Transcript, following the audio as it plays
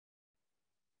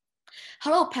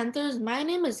Hello, Panthers. My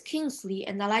name is Kingsley,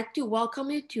 and I'd like to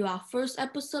welcome you to our first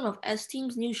episode of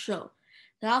S-Team's new show,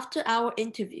 the After Hour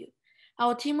Interview.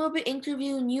 Our team will be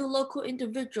interviewing new local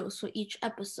individuals for each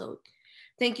episode.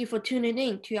 Thank you for tuning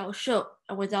in to our show,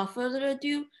 and without further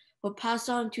ado, we'll pass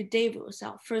on to David with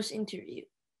our first interview.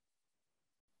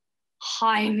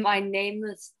 Hi, my name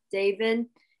is David,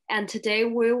 and today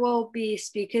we will be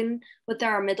speaking with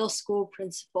our middle school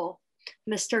principal,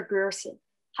 Mr. Gerson.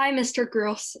 Hi, Mr.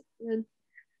 Gerson.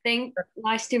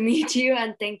 Nice to meet you,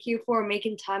 and thank you for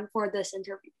making time for this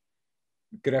interview.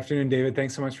 Good afternoon, David.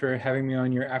 Thanks so much for having me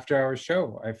on your After Hours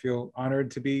show. I feel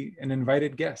honored to be an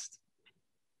invited guest.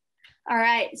 All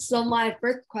right, so my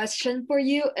first question for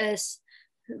you is,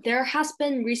 there has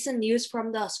been recent news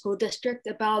from the school district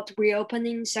about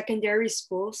reopening secondary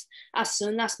schools as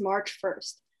soon as March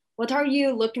 1st. What are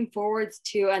you looking forward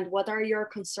to, and what are your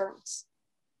concerns?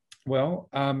 Well,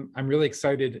 I'm really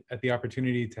excited at the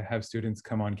opportunity to have students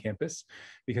come on campus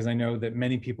because I know that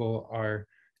many people are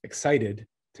excited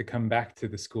to come back to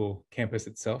the school campus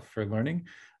itself for learning.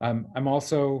 I'm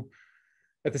also,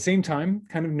 at the same time,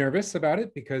 kind of nervous about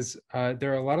it because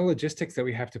there are a lot of logistics that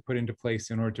we have to put into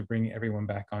place in order to bring everyone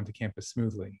back onto campus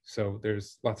smoothly. So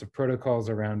there's lots of protocols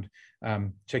around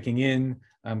checking in,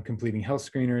 completing health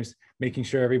screeners, making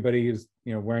sure everybody is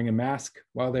wearing a mask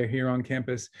while they're here on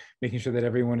campus, making sure that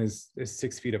everyone is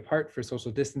 6 feet apart for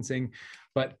social distancing.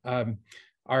 But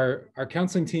our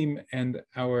counseling team and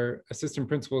our assistant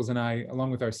principals and I,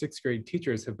 along with our 6th grade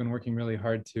teachers, have been working really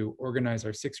hard to organize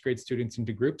our 6th grade students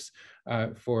into groups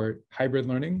for hybrid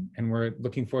learning. And we're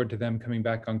looking forward to them coming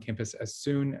back on campus as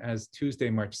soon as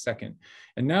Tuesday, March 2nd.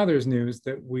 And now there's news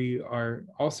that we are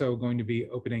also going to be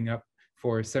opening up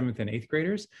for 7th and 8th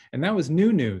graders. And that was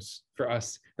new news for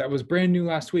us. That was brand new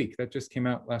last week. That just came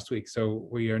out last week. So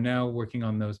we are now working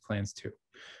on those plans too.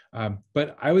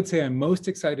 But I would say I'm most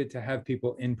excited to have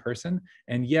people in person,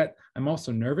 and yet I'm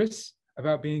also nervous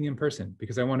about being in person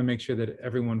because I want to make sure that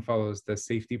everyone follows the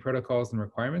safety protocols and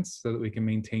requirements so that we can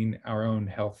maintain our own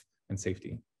health and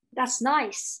safety. That's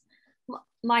nice.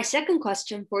 My second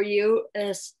question for you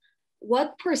is,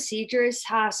 what procedures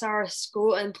has our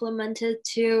school implemented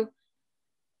to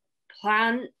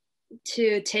plan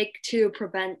to take to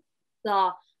prevent the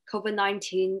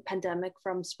COVID-19 pandemic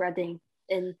from spreading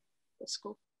in the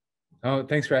school? Oh,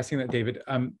 thanks for asking that, David.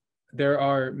 There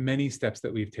are many steps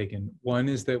that we've taken. One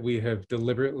is that we have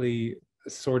deliberately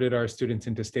sorted our students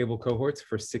into stable cohorts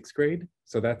for 6th grade.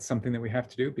 So that's something that we have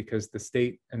to do because the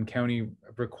state and county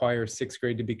require 6th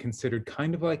grade to be considered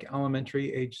kind of like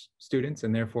elementary age students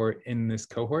and therefore in this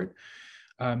cohort.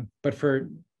 But for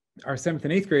our 7th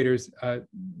and 8th graders,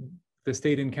 the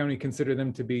state and county consider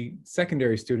them to be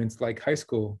secondary students like high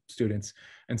school students.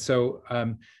 And so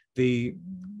the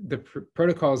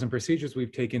protocols and procedures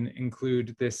we've taken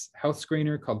include this health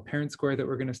screener called Parent Square that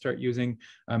we're going to start using,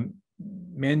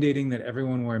 mandating that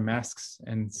everyone wear masks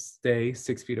and stay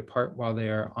 6 feet apart while they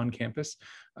are on campus.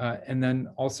 And then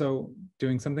also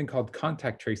doing something called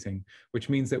contact tracing, which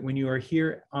means that when you are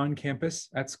here on campus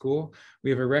at school, we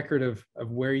have a record of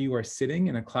where you are sitting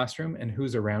in a classroom and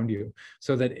who's around you,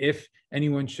 so that if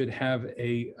anyone should have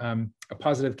a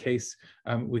positive case,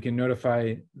 we can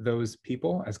notify those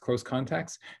people as close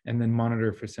contacts and then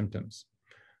monitor for symptoms.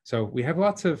 So we have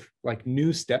lots of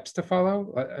new steps to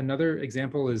follow. Another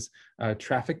example is a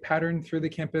traffic pattern through the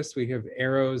campus. We have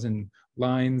arrows and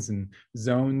lines and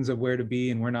zones of where to be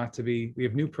and where not to be. We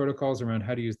have new protocols around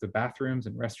how to use the bathrooms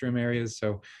and restroom areas.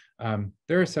 So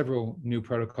there are several new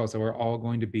protocols that we're all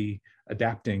going to be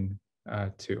adapting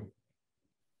to.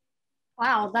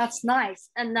 Wow, that's nice.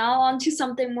 And now on to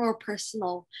something more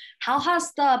personal. How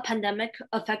has the pandemic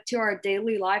affected our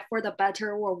daily life for the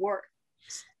better or worse?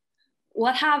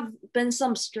 What have been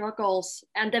some struggles?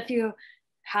 And if you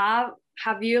have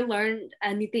you learned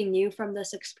anything new from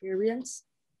this experience?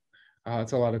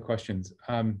 That's a lot of questions.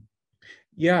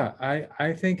 Yeah,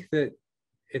 I think that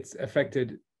it's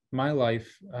affected my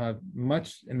life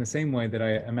much in the same way that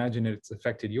I imagine it's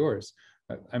affected yours.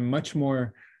 I'm much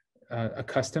more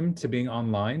accustomed to being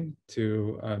online,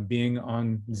 to being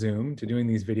on Zoom, to doing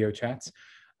these video chats.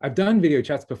 I've done video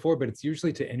chats before, but it's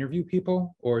usually to interview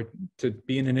people or to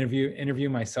be in an interview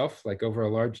myself, like over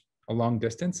a long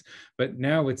distance. But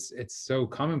now it's so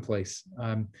commonplace.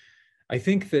 I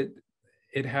think that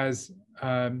it has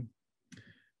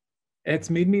it's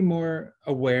made me more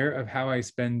aware of how I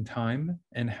spend time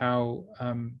and how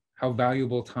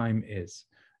valuable time is.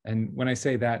 And when I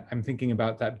say that, I'm thinking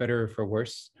about that better for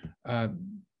worse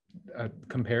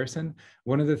comparison.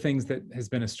 One of the things that has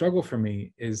been a struggle for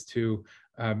me is to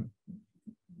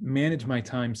manage my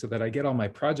time so that I get all my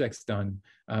projects done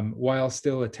while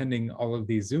still attending all of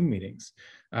these Zoom meetings.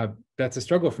 That's a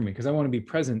struggle for me because I want to be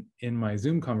present in my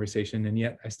Zoom conversation, and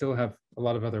yet I still have a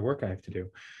lot of other work I have to do.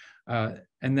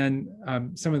 And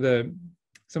then some of the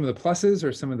pluses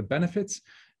or some of the benefits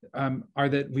are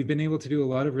that we've been able to do a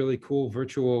lot of really cool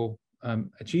virtual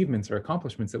achievements or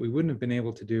accomplishments that we wouldn't have been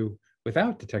able to do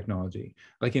without the technology.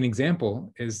 Like an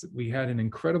example is we had an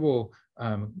incredible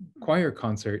choir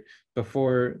concert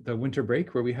before the winter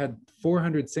break where we had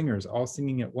 400 singers all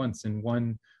singing at once in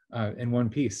one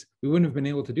piece. We wouldn't have been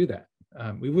able to do that.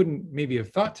 We wouldn't maybe have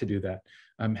thought to do that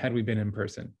had we been in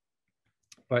person.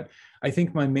 But I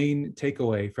think my main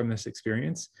takeaway from this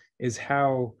experience is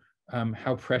how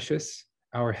precious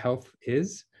our health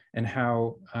is, and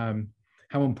how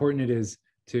important it is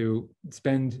to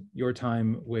spend your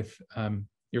time with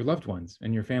your loved ones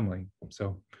and your family.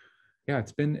 So yeah,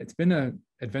 it's been an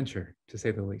adventure, to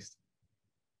say the least.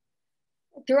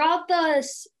 Throughout the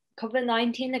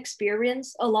COVID-19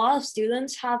 experience, a lot of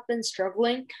students have been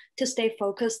struggling to stay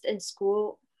focused in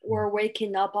school or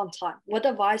waking up on time. What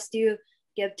advice do you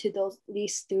give to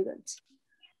these students?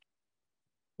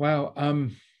 Wow.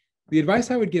 The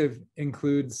advice I would give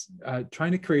includes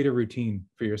trying to create a routine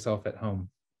for yourself at home.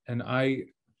 And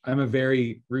I'm a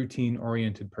very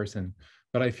routine-oriented person,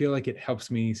 but I feel like it helps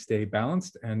me stay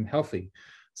balanced and healthy.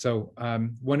 So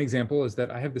one example is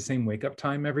that I have the same wake-up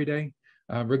time every day,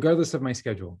 regardless of my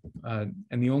schedule.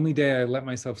 And the only day I let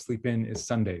myself sleep in is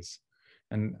Sundays.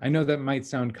 And I know that might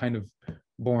sound kind of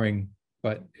boring,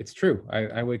 but it's true.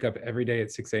 I wake up every day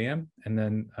at 6 a.m. and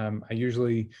then I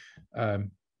usually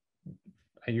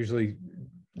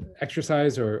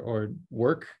exercise or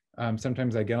work.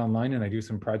 Sometimes I get online and I do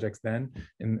some projects then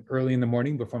early in the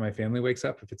morning before my family wakes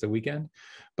up if it's a weekend.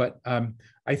 But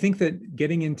I think that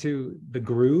getting into the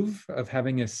groove of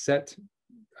having a set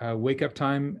wake up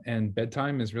time and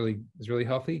bedtime is really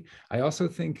healthy. I also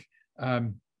think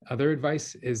other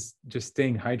advice is just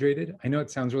staying hydrated. I know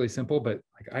it sounds really simple, but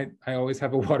like I always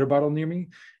have a water bottle near me,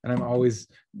 and I'm always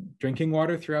drinking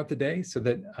water throughout the day so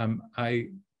that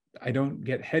I don't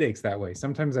get headaches that way.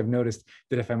 Sometimes I've noticed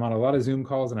that if I'm on a lot of Zoom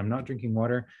calls and I'm not drinking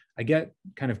water, I get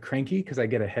kind of cranky because I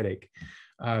get a headache.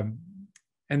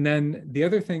 And then the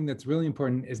other thing that's really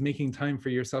important is making time for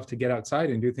yourself to get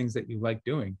outside and do things that you like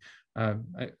doing.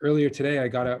 Earlier today, I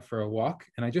got out for a walk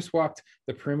and I just walked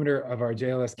the perimeter of our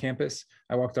JLS campus.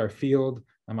 I walked our field,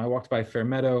 I walked by Fair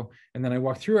Meadow, and then I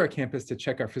walked through our campus to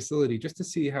check our facility just to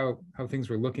see how things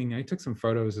were looking. I took some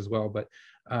photos as well, but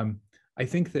I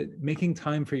think that making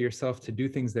time for yourself to do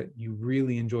things that you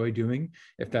really enjoy doing,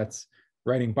 if that's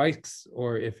riding bikes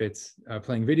or if it's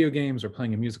playing video games or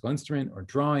playing a musical instrument or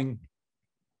drawing,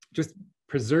 just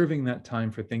preserving that time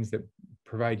for things that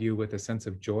provide you with a sense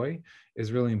of joy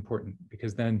is really important,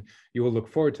 because then you will look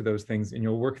forward to those things and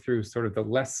you'll work through sort of the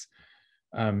less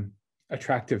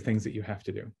attractive things that you have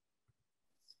to do.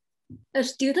 If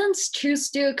students choose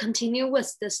to continue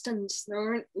with distance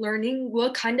learning,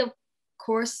 what kind of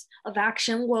course of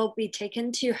action will be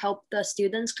taken to help the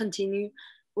students continue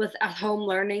with at-home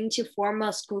learning to form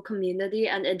a school community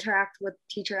and interact with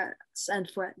teachers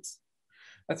and friends?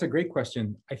 That's a great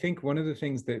question. I think one of the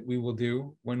things that we will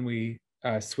do when we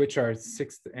switch our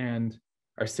sixth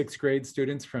grade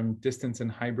students from distance and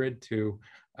hybrid to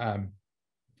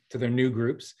their new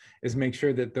groups is make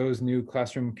sure that those new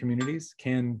classroom communities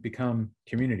can become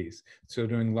communities. So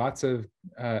doing lots of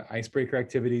icebreaker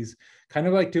activities, kind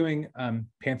of like doing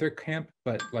Panther Camp,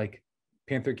 but like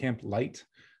Panther Camp light,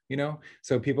 you know?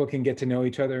 So people can get to know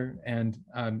each other and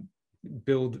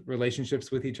build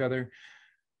relationships with each other,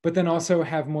 but then also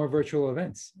have more virtual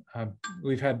events.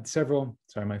 We've had several,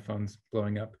 sorry, my phone's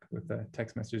blowing up with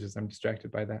text messages. I'm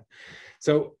distracted by that.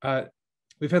 So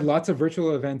we've had lots of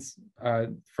virtual events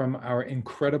from our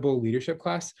incredible leadership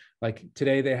class. Like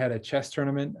today they had a chess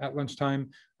tournament at lunchtime.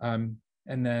 And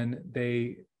then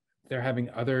they're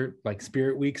having other like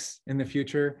spirit weeks in the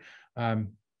future. And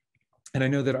I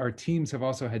know that our teams have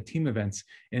also had team events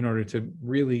in order to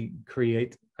really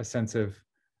create a sense of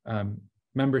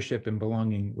membership and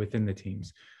belonging within the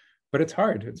teams. But it's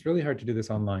hard. It's really hard to do this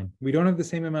online. We don't have the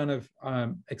same amount of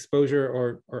exposure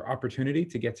or opportunity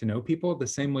to get to know people the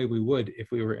same way we would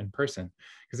if we were in person.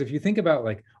 Because if you think about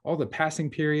like all the passing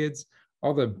periods,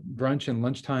 all the brunch and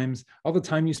lunch times, all the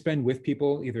time you spend with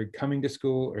people, either coming to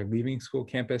school or leaving school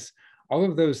campus, all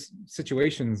of those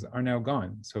situations are now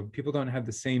gone. So people don't have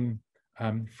the same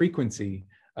frequency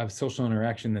of social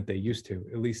interaction that they used to,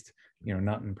 at least, you know,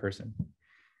 not in person.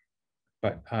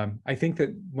 But I think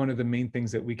that one of the main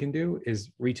things that we can do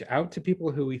is reach out to people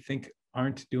who we think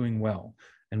aren't doing well.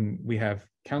 And we have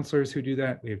counselors who do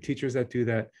that. We have teachers that do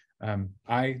that.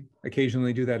 I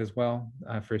occasionally do that as well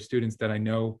for students that I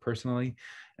know personally.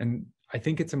 And I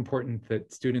think it's important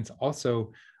that students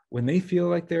also, when they feel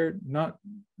like they're not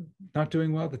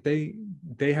doing well, that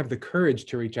they have the courage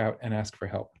to reach out and ask for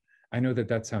help. I know that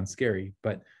that sounds scary,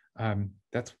 but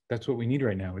that's what we need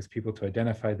right now, is people to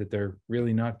identify that they're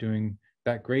really not doing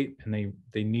that great and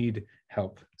they need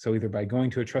help. So either by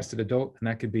going to a trusted adult, and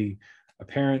that could be a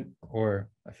parent or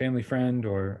a family friend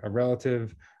or a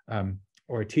relative,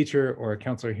 or a teacher or a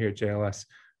counselor here at JLS,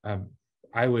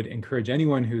 I would encourage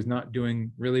anyone who's not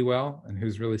doing really well and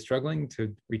who's really struggling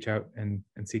to reach out and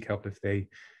seek help if they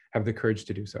have the courage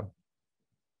to do so.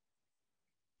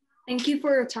 Thank you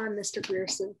for your time, Mr.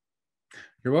 Grierson.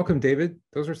 You're welcome, David.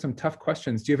 Those are some tough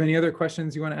questions. Do you have any other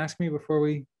questions you want to ask me before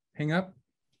we hang up?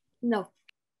 No.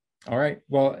 All right.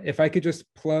 Well, if I could just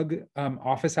plug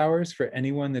office hours for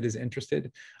anyone that is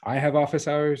interested. I have office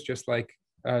hours just like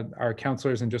our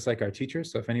counselors and just like our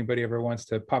teachers. So if anybody ever wants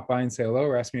to pop by and say hello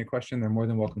or ask me a question, they're more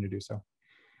than welcome to do so.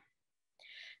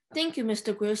 Thank you,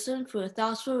 Mr. Grierson, for a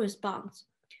thoughtful response.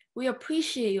 We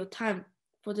appreciate your time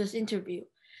for this interview.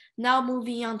 Now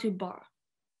moving on to Bar.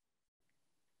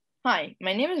 Hi,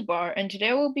 my name is Bar, and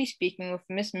today we'll be speaking with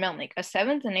Ms. Melnick, a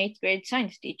 7th and 8th grade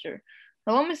science teacher.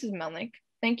 Hello, Mrs. Melnick.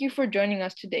 Thank you for joining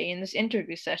us today in this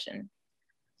interview session.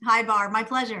 Hi, Bar. My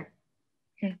pleasure.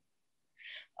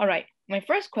 All right. My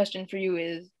first question for you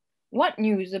is,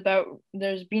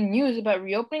 there's been news about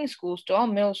reopening schools to all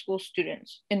middle school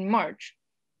students in March.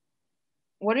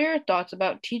 What are your thoughts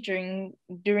about teaching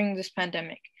during this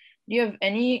pandemic? Do you have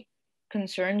any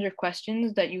concerns or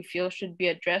questions that you feel should be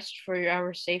addressed for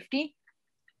our safety?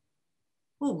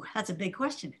 Oh, that's a big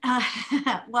question.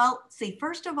 Well, see,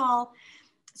 first of all,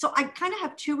 so I kind of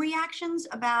have two reactions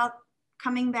about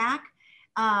coming back.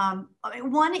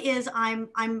 One is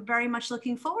I'm very much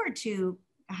looking forward to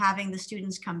having the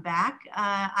students come back.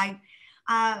 I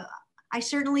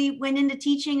certainly went into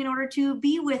teaching in order to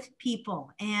be with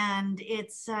people, and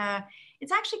it's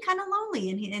actually kind of lonely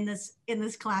in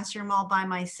this classroom all by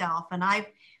myself. And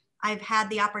I've had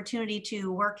the opportunity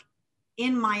to work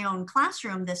in my own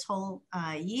classroom this whole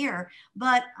year,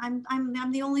 but I'm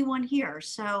the only one here,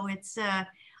 so it's.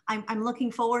 I'm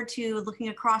looking forward to looking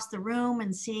across the room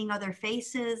and seeing other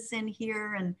faces in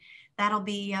here, and that'll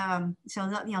be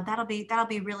that'll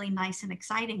be really nice and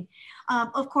exciting.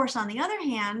 Of course, on the other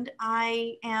hand,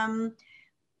 I am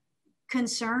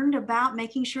concerned about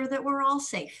making sure that we're all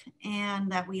safe and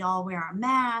that we all wear our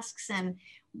masks and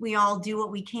we all do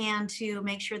what we can to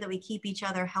make sure that we keep each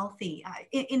other healthy.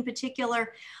 In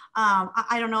particular,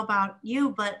 I don't know about you,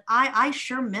 but I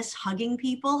sure miss hugging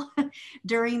people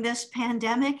during this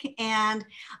pandemic. And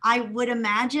I would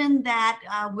imagine that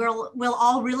we'll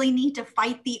all really need to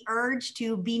fight the urge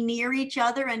to be near each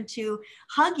other and to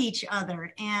hug each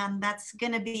other. And that's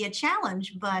going to be a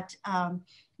challenge, but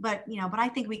I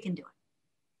think we can do it.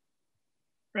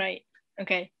 Right.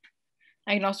 Okay.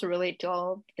 I can also relate to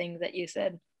all the things that you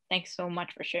said. Thanks so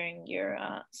much for sharing your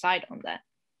side on that.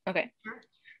 Okay. Sure.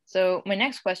 So my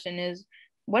next question is,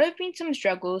 what have been some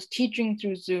struggles teaching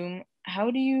through Zoom?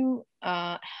 How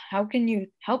can you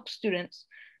help students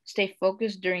stay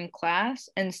focused during class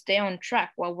and stay on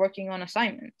track while working on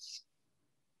assignments?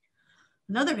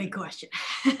 Another big question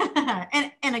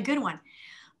and a good one.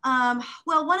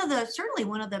 Well, certainly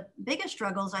one of the biggest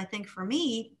struggles, I think, for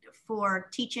me for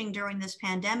teaching during this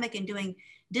pandemic and doing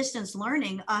distance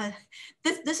learning,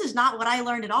 this is not what I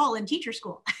learned at all in teacher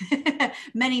school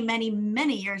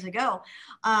many years ago.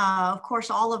 Of course,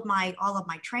 all of my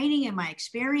training and my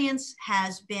experience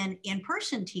has been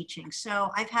in-person teaching.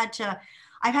 So I've had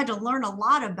to learn a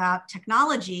lot about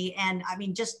technology, and I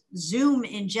mean, just Zoom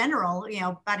in general.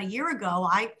 About a year ago,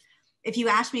 if you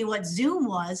asked me what Zoom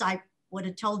was, I would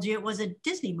have told you it was a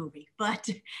Disney movie. But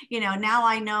now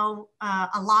I know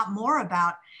a lot more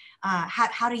about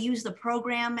how to use the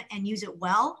program and use it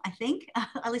well. I think,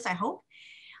 at least I hope.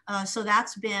 So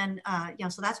that's been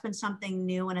something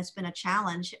new, and it's been a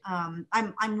challenge.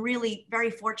 I'm really very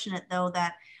fortunate, though,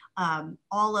 that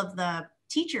all of the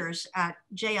teachers at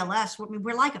JLS,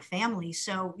 we're like a family.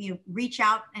 So you reach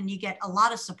out and you get a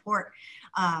lot of support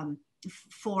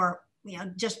for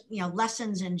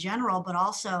lessons in general, but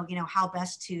also, how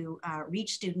best to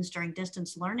reach students during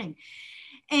distance learning.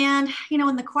 And,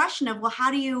 in the question of, well,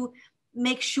 how do you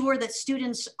make sure that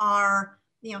students are,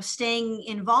 staying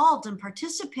involved and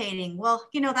participating? Well,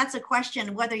 that's a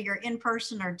question whether you're in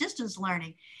person or distance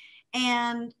learning.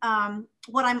 And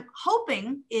what I'm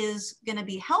hoping is going to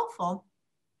be helpful,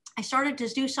 I started to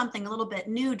do something a little bit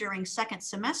new during second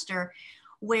semester,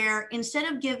 where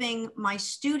instead of giving my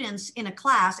students in a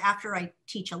class after I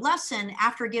teach a lesson,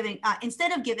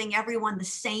 instead of giving everyone the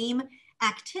same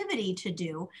activity to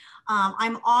do,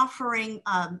 I'm offering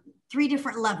 3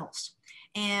 different levels,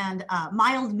 and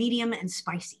mild, medium, and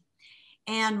spicy.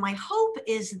 And my hope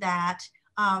is that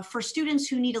for students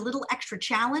who need a little extra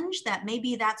challenge, that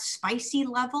maybe that spicy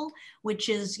level, which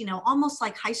is, you know, almost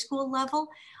like high school level,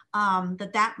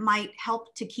 that might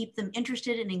help to keep them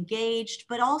interested and engaged,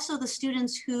 but also the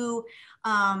students who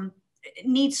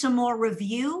need some more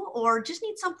review or just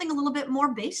need something a little bit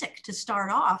more basic to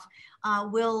start off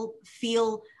will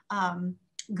feel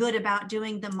good about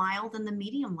doing the mild and the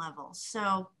medium levels.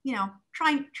 So, you know,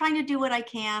 trying to do what I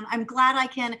can. I'm glad I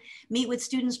can meet with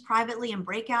students privately in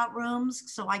breakout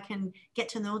rooms so I can get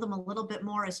to know them a little bit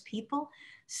more as people.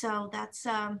 So that's,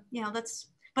 you know,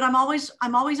 but I'm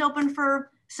always open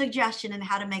for suggestion and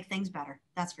how to make things better.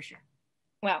 That's for sure.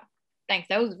 Wow, thanks.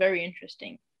 That was very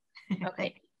interesting.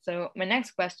 Okay, so my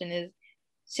next question is,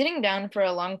 sitting down for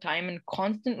a long time and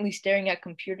constantly staring at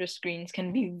computer screens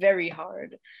can be very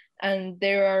hard. And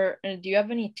do you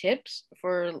have any tips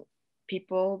for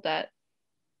people that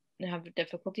have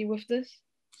difficulty with this?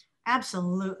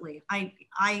 Absolutely. I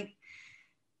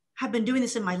have been doing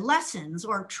this in my lessons,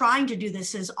 or trying to do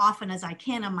this as often as I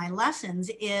can in my lessons,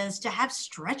 is to have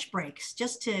stretch breaks,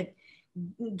 just to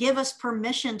give us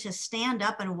permission to stand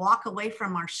up and walk away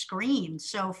from our screen.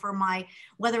 So for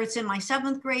whether it's in my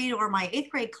 7th grade or my 8th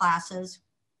grade classes,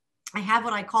 I have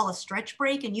what I call a stretch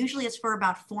break, and usually it's for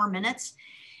about 4 minutes.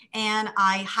 And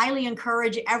I highly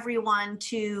encourage everyone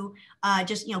to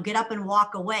just, you know, get up and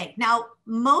walk away. Now,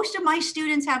 most of my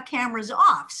students have cameras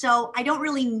off, so I don't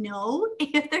really know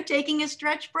if they're taking a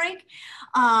stretch break,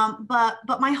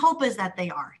 but my hope is that they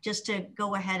are, just to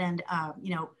go ahead and,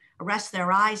 you know, rest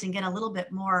their eyes and get a little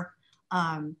bit more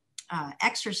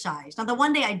exercise. Now, the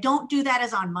one day I don't do that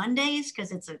is on Mondays,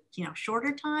 because it's a, you know,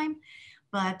 shorter time,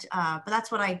 but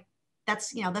that's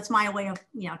my way of,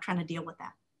 you know, trying to deal with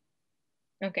that.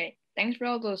 Okay, thanks for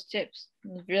all those tips.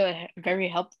 It was really very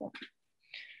helpful.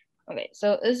 Okay,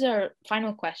 so this is our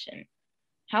final question.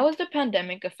 How has the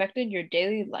pandemic affected your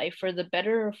daily life for the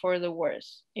better or for the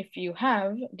worse? If you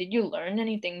have, did you learn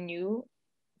anything new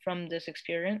from this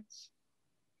experience?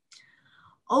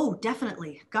 Oh,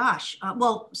 definitely. Gosh.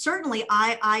 Well, certainly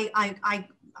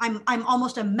I'm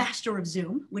almost a master of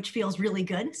Zoom, which feels really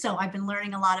good. So I've been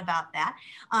learning a lot about that,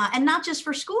 and not just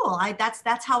for school.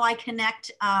 That's how I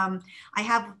connect. I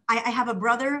have a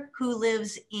brother who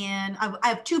lives in. I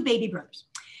have 2 baby brothers,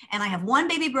 and I have one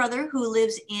baby brother who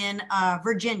lives in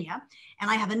Virginia,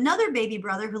 and I have another baby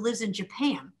brother who lives in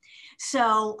Japan.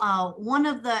 So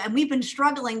and we've been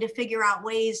struggling to figure out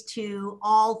ways to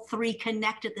all 3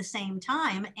 connect at the same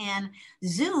time, and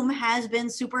Zoom has been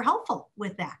super helpful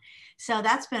with that. So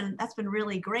that's been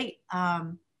really great.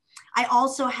 I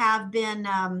also have been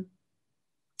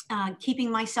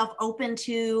keeping myself open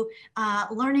to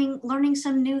learning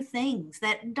some new things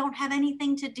that don't have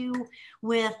anything to do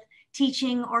with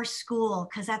teaching or school,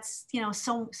 because that's, you know,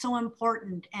 so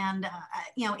important. And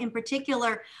you know, in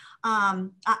particular,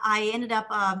 I ended up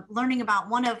learning about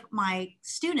one of my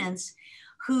students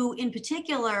who, in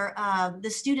particular, the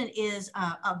student is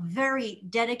a very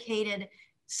dedicated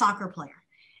soccer player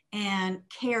and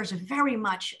cares very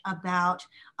much about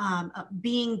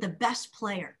being the best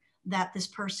player that this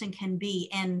person can be.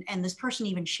 And this person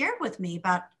even shared with me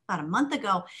about a month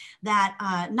ago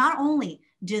that not only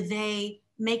do they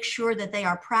make sure that they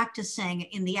are practicing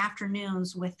in the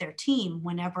afternoons with their team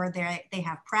whenever they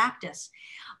have practice,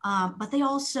 but they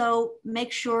also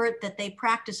make sure that they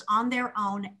practice on their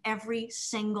own every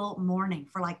single morning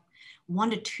for like 1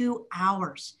 to 2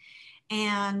 hours.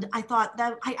 And I thought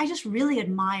that I just really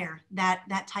admire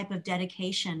that type of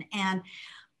dedication. And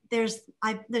there's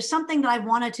something that I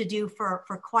wanted to do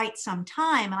for quite some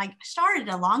time. And I started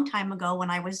a long time ago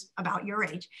when I was about your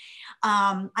age.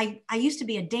 I used to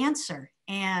be a dancer.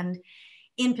 And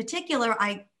in particular,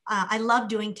 I love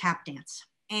doing tap dance.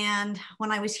 And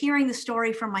when I was hearing the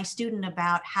story from my student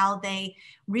about how they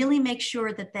really make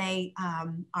sure that they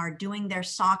are doing their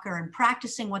soccer and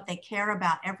practicing what they care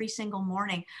about every single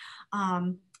morning.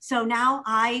 So now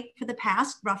for the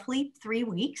past roughly 3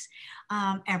 weeks,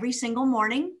 every single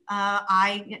morning,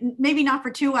 maybe not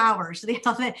for 2 hours,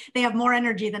 they have more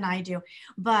energy than I do,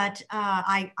 but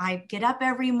I get up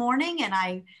every morning and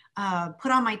I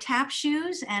put on my tap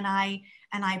shoes and I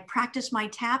practice my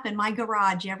tap in my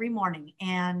garage every morning.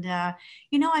 And,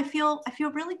 you know, I feel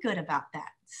really good about that.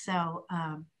 So,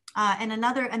 and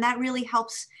that really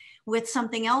helps with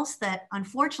something else that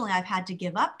unfortunately I've had to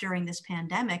give up during this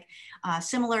pandemic,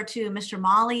 similar to Mr.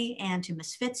 Molly and to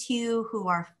Miss Fitzhugh, who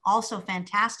are also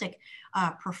fantastic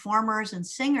performers and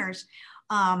singers.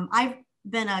 I've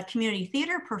been a community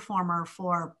theater performer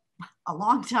for a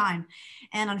long time.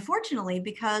 And unfortunately,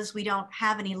 because we don't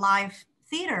have any live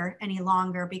theater any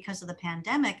longer because of the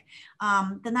pandemic,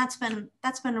 then that's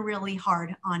been really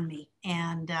hard on me.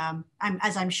 And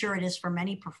as I'm sure it is for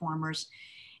many performers.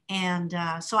 And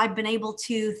so I've been able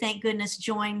to, thank goodness,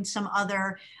 join some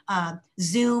other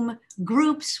Zoom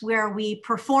groups where we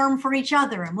perform for each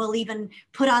other, and we'll even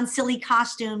put on silly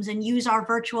costumes and use our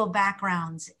virtual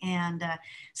backgrounds. And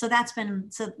so that's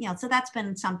been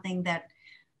something that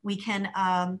we can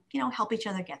help each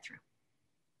other get through.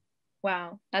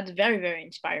 Wow, that's very, very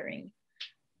inspiring.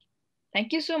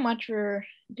 Thank you so much for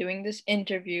doing this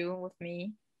interview with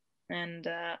me and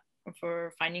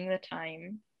for finding the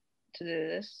time to do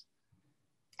this.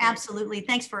 Absolutely.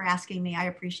 Thanks for asking me. I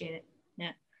appreciate it.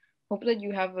 Yeah. Hope that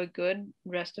you have a good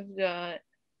rest of the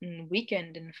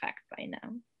weekend, in fact, by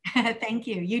now. Thank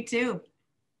you. You too.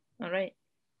 All right.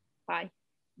 Bye.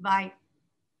 Bye.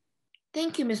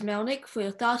 Thank you, Ms. Melnick, for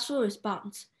your thoughtful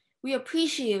response. We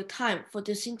appreciate your time for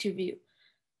this interview.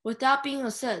 With that being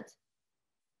said,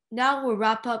 now we'll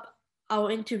wrap up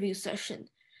our interview session.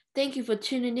 Thank you for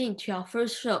tuning in to our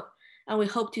first show, and we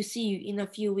hope to see you in a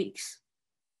few weeks.